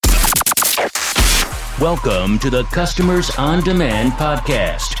Welcome to the Customers on Demand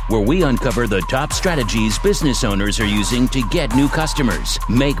podcast, where we uncover the top strategies business owners are using to get new customers,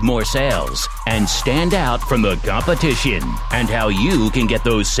 make more sales, and stand out from the competition, and how you can get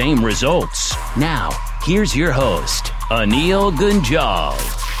those same results. Now, here's your host, Anil Gunjal.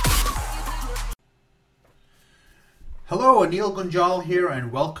 Hello, Anil Gunjal here,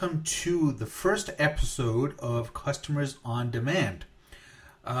 and welcome to the first episode of Customers on Demand.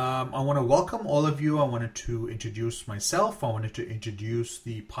 I want to welcome all of you. I wanted to introduce myself. I wanted to introduce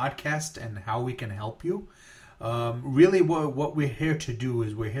the podcast and how we can help you. Really, what we're here to do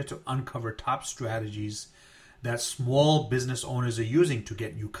is we're here to uncover top strategies that small business owners are using to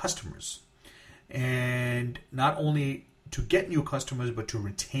get new customers. And not only to get new customers, but to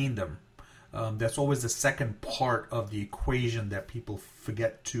retain them. That's always the second part of the equation that people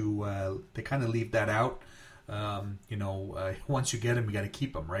forget to, they kind of leave that out. Once you get them, you got to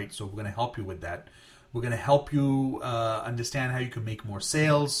keep them, right? So we're going to help you with that. We're going to help you understand how you can make more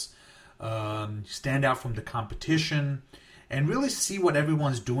sales, stand out from the competition, and really see what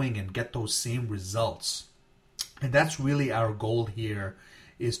everyone's doing and get those same results. And that's really our goal here,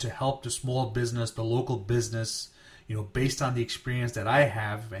 is to help the small business, the local business, based on the experience that I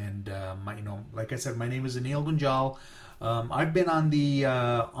have. And, like I said, my name is Anil Gunjal. I've been on the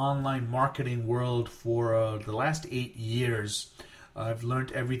online marketing world for the last 8 years. I've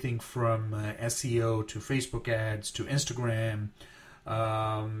learned everything from SEO to Facebook ads to Instagram,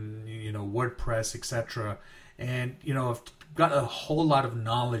 WordPress, etc. And, I've got a whole lot of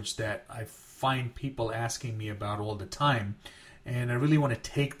knowledge that I find people asking me about all the time. And I really want to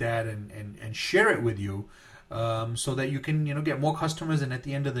take that and share it with you so that you can, get more customers and at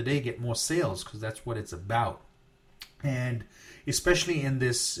the end of the day get more sales, because that's what it's about. And especially in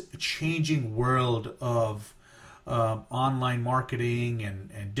this changing world of online marketing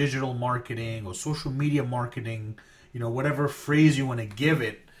and digital marketing or social media marketing, whatever phrase you want to give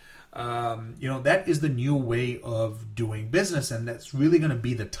it, that is the new way of doing business. And that's really going to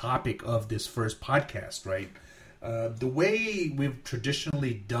be the topic of this first podcast, right? The way we've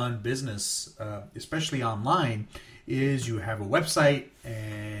traditionally done business, especially online, is you have a website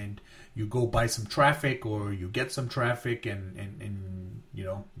and you go buy some traffic, or you get some traffic and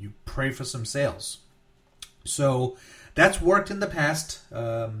you pray for some sales. So that's worked in the past.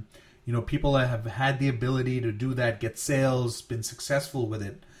 People have had the ability to do that, get sales, been successful with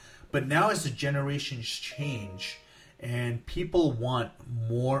it. But now as the generations change and people want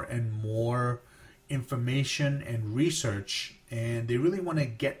more and more information and research, and they really want to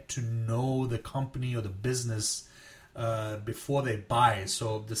get to know the company or the business before they buy.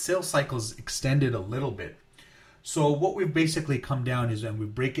 So the sales cycle is extended a little bit. So what we've basically come down is, and we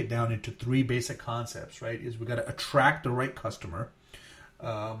break it down into three basic concepts, right? Is we got to attract the right customer.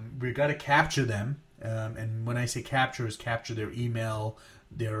 We got to capture them. And when I say capture, is capture their email,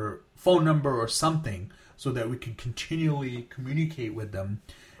 their phone number or something, so that we can continually communicate with them.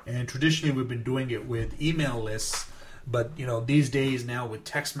 And traditionally we've been doing it with email lists, but these days now with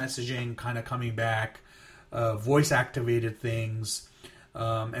text messaging kind of coming back, voice activated things,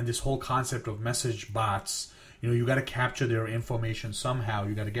 and this whole concept of message bots, you got to capture their information somehow.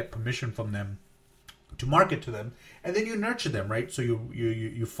 You got to get permission from them to market to them, and then you nurture them, right? So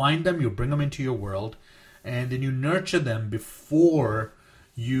you find them, you bring them into your world, and then you nurture them before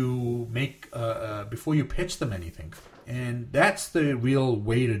you before you pitch them anything. And that's the real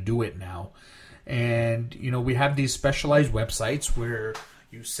way to do it now. And we have these specialized websites where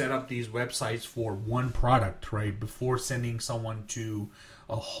you set up these websites for one product, right? Before sending someone to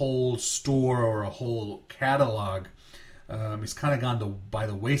a whole store or a whole catalog, it's kind of gone by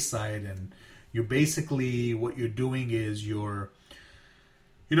the wayside. And you're basically, what you're doing is you're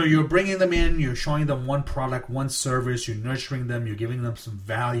bringing them in, you're showing them one product, one service, you're nurturing them, you're giving them some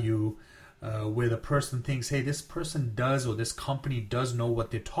value, where the person thinks, hey, this person does, or this company does know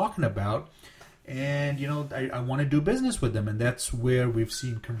what they're talking about. And, I want to do business with them. And that's where we've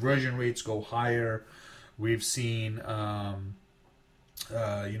seen conversion rates go higher. We've seen,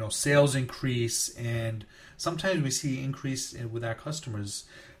 sales increase. And sometimes we see increase with our customers'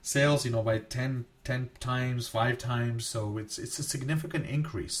 sales, by 10 times, 5 times. So it's a significant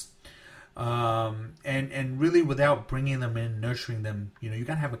increase. And really, without bringing them in, nurturing them, you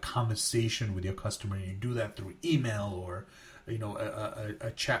got to have a conversation with your customer. You do that through email or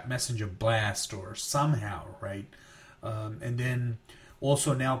a chat messenger blast or somehow, right? And then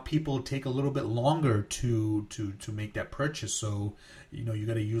also now people take a little bit longer to make that purchase. So you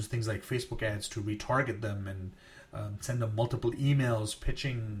got to use things like Facebook ads to retarget them and send them multiple emails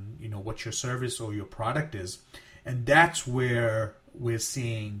pitching what your service or your product is. And that's where we're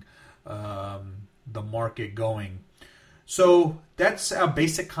seeing the market going. So that's a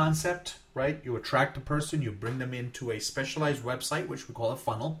basic concept, right? You attract a person, you bring them into a specialized website, which we call a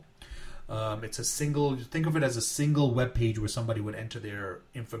funnel. It's a single, think of it as a single web page where somebody would enter their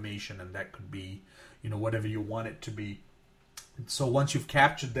information, and that could be, whatever you want it to be. So once you've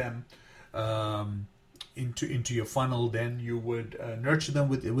captured them into your funnel, then you would nurture them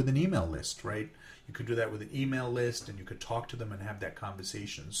with an email list, right? You could do that with an email list, and you could talk to them and have that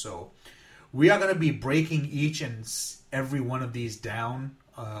conversation. So we are going to be breaking each and every one of these down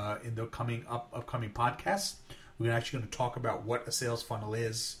in the upcoming podcasts. We're actually going to talk about what a sales funnel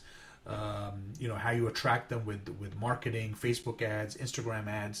is, how you attract them with marketing, Facebook ads, Instagram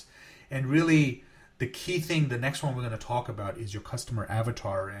ads, and really the key thing, the next one we're going to talk about is your customer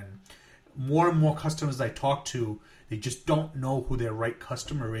avatar. And more customers I talk to, they just don't know who their right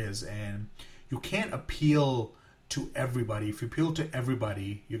customer is, and you can't appeal to everybody. If you appeal to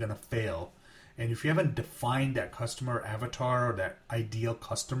everybody, you're going to fail. And if you haven't defined that customer avatar or that ideal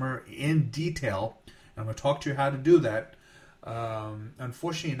customer in detail, and I'm going to talk to you how to do that,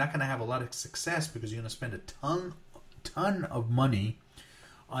 unfortunately, you're not going to have a lot of success because you're going to spend a ton of money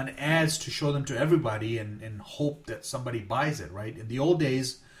on ads to show them to everybody and hope that somebody buys it, right? In the old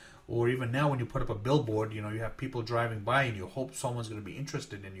days, or even now when you put up a billboard, you have people driving by and you hope someone's going to be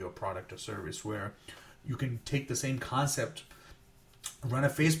interested in your product or service, where you can take the same concept, run a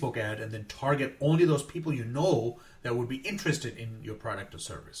Facebook ad, and then target only those people that would be interested in your product or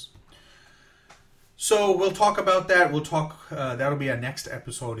service. So we'll talk about that. That'll be our next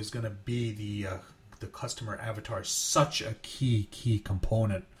episode, is going to be the customer avatar. Such a key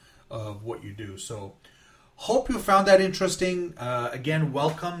component of what you do. So hope you found that interesting. Again,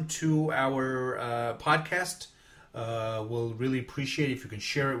 welcome to our podcast. We'll really appreciate if you can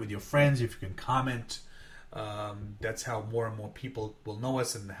share it with your friends, if you can comment. That's how more and more people will know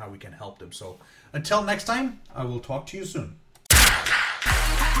us and how we can help them. So until next time, I will talk to you soon.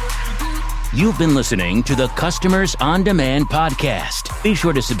 You've been listening to the Customers on Demand podcast. Be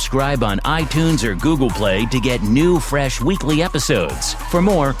sure to subscribe on iTunes or Google Play to get new, fresh weekly episodes. For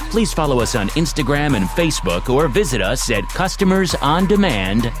more, please follow us on Instagram and Facebook, or visit us at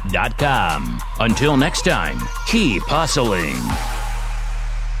customersondemand.com. Until next time, keep hustling.